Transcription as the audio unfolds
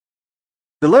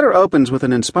The letter opens with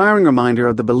an inspiring reminder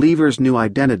of the believer's new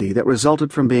identity that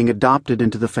resulted from being adopted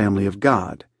into the family of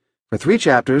God. For 3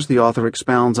 chapters, the author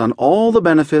expounds on all the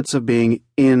benefits of being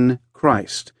in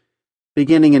Christ.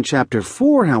 Beginning in chapter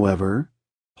 4, however,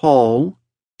 Paul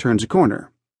turns a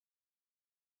corner.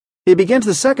 He begins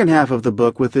the second half of the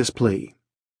book with this plea: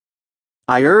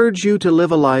 I urge you to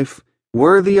live a life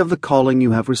worthy of the calling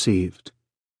you have received.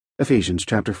 Ephesians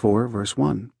chapter 4, verse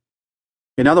 1.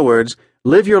 In other words,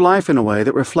 live your life in a way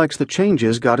that reflects the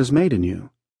changes God has made in you.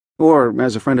 Or,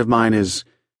 as a friend of mine is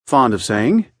fond of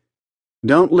saying,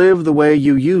 don't live the way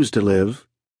you used to live.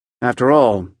 After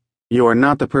all, you are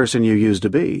not the person you used to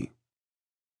be.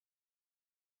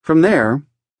 From there,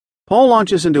 Paul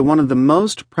launches into one of the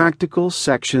most practical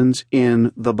sections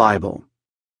in the Bible.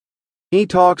 He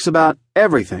talks about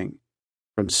everything,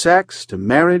 from sex to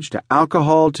marriage to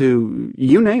alcohol to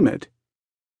you name it.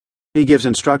 He gives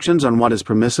instructions on what is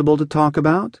permissible to talk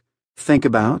about, think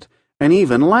about, and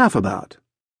even laugh about.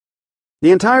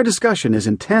 The entire discussion is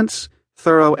intense,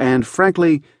 thorough, and,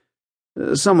 frankly,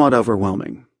 somewhat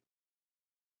overwhelming.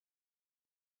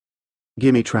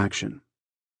 Gimme traction.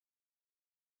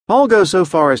 Paul goes so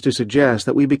far as to suggest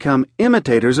that we become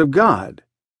imitators of God.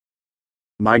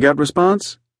 My gut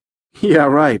response? Yeah,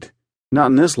 right. Not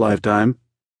in this lifetime.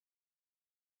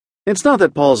 It's not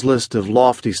that Paul's list of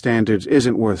lofty standards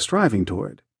isn't worth striving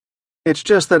toward. It's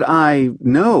just that I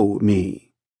know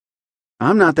me.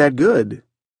 I'm not that good,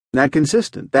 that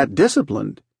consistent, that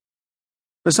disciplined.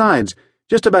 Besides,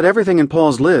 just about everything in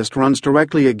Paul's list runs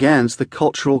directly against the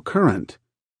cultural current.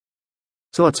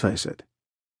 So let's face it,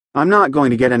 I'm not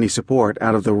going to get any support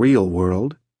out of the real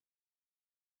world.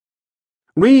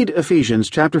 Read Ephesians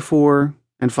chapter 4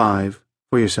 and 5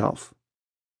 for yourself.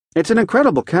 It's an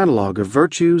incredible catalog of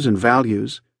virtues and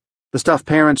values, the stuff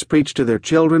parents preach to their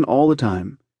children all the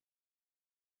time.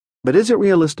 But is it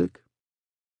realistic?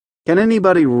 Can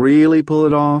anybody really pull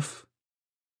it off?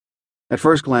 At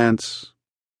first glance,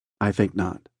 I think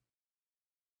not.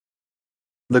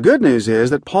 The good news is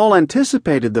that Paul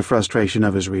anticipated the frustration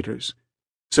of his readers,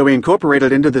 so he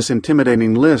incorporated into this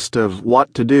intimidating list of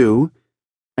what to do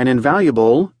an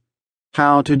invaluable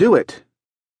how to do it.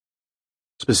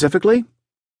 Specifically,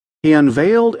 he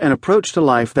unveiled an approach to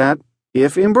life that,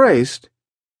 if embraced,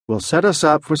 will set us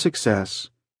up for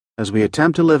success as we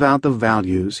attempt to live out the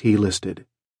values he listed.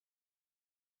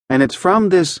 And it's from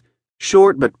this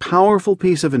short but powerful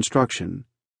piece of instruction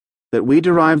that we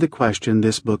derive the question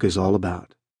this book is all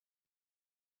about.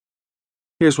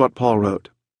 Here's what Paul wrote.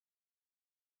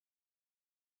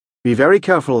 Be very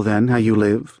careful, then, how you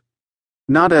live,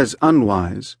 not as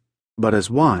unwise, but as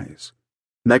wise,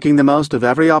 making the most of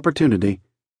every opportunity,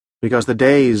 because the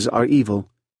days are evil.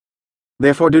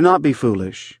 Therefore do not be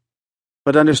foolish,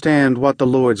 but understand what the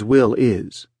Lord's will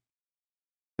is.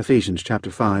 Ephesians chapter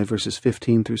 5, verses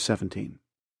 15 through 17.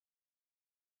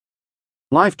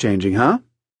 Life-changing, huh?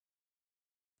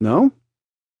 No?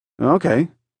 Okay,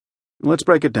 let's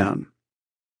break it down.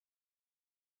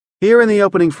 Here in the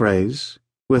opening phrase,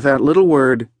 with that little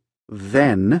word,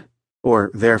 then, or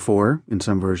therefore in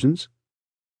some versions,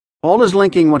 Paul is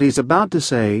linking what he's about to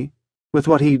say with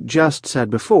what he just said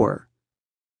before,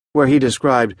 where he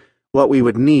described what we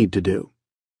would need to do.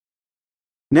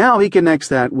 Now he connects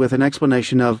that with an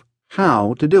explanation of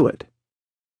how to do it.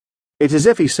 It's as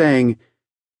if he's saying,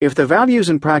 if the values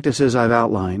and practices I've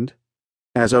outlined,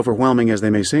 as overwhelming as they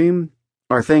may seem,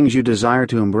 are things you desire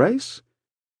to embrace,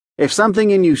 if something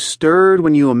in you stirred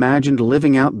when you imagined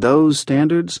living out those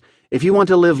standards, if you want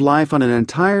to live life on an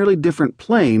entirely different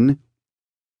plane,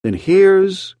 then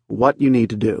here's what you need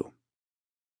to do.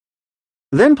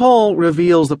 Then Paul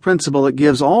reveals the principle that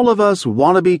gives all of us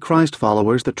wannabe Christ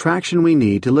followers the traction we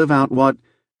need to live out what,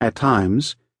 at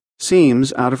times,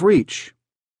 seems out of reach.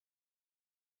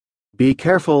 Be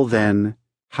careful, then,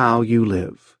 how you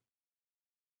live.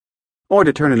 Or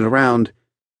to turn it around,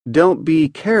 don't be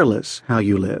careless how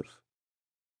you live.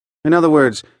 In other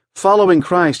words, following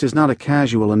Christ is not a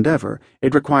casual endeavor.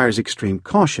 It requires extreme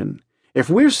caution. If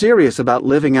we're serious about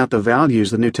living out the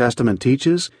values the New Testament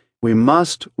teaches, we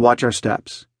must watch our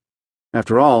steps.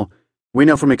 After all, we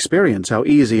know from experience how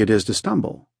easy it is to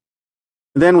stumble.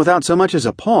 Then, without so much as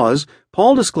a pause,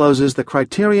 Paul discloses the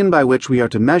criterion by which we are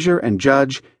to measure and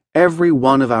judge every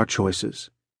one of our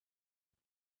choices.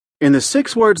 In the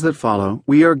 6 words that follow,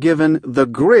 we are given the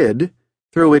grid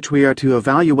through which we are to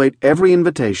evaluate every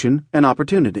invitation and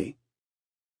opportunity.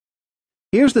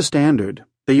 Here's the standard,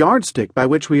 the yardstick by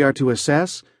which we are to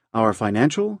assess our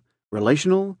financial,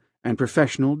 relational, and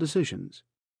professional decisions.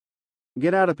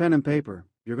 Get out a pen and paper.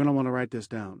 You're going to want to write this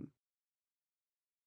down.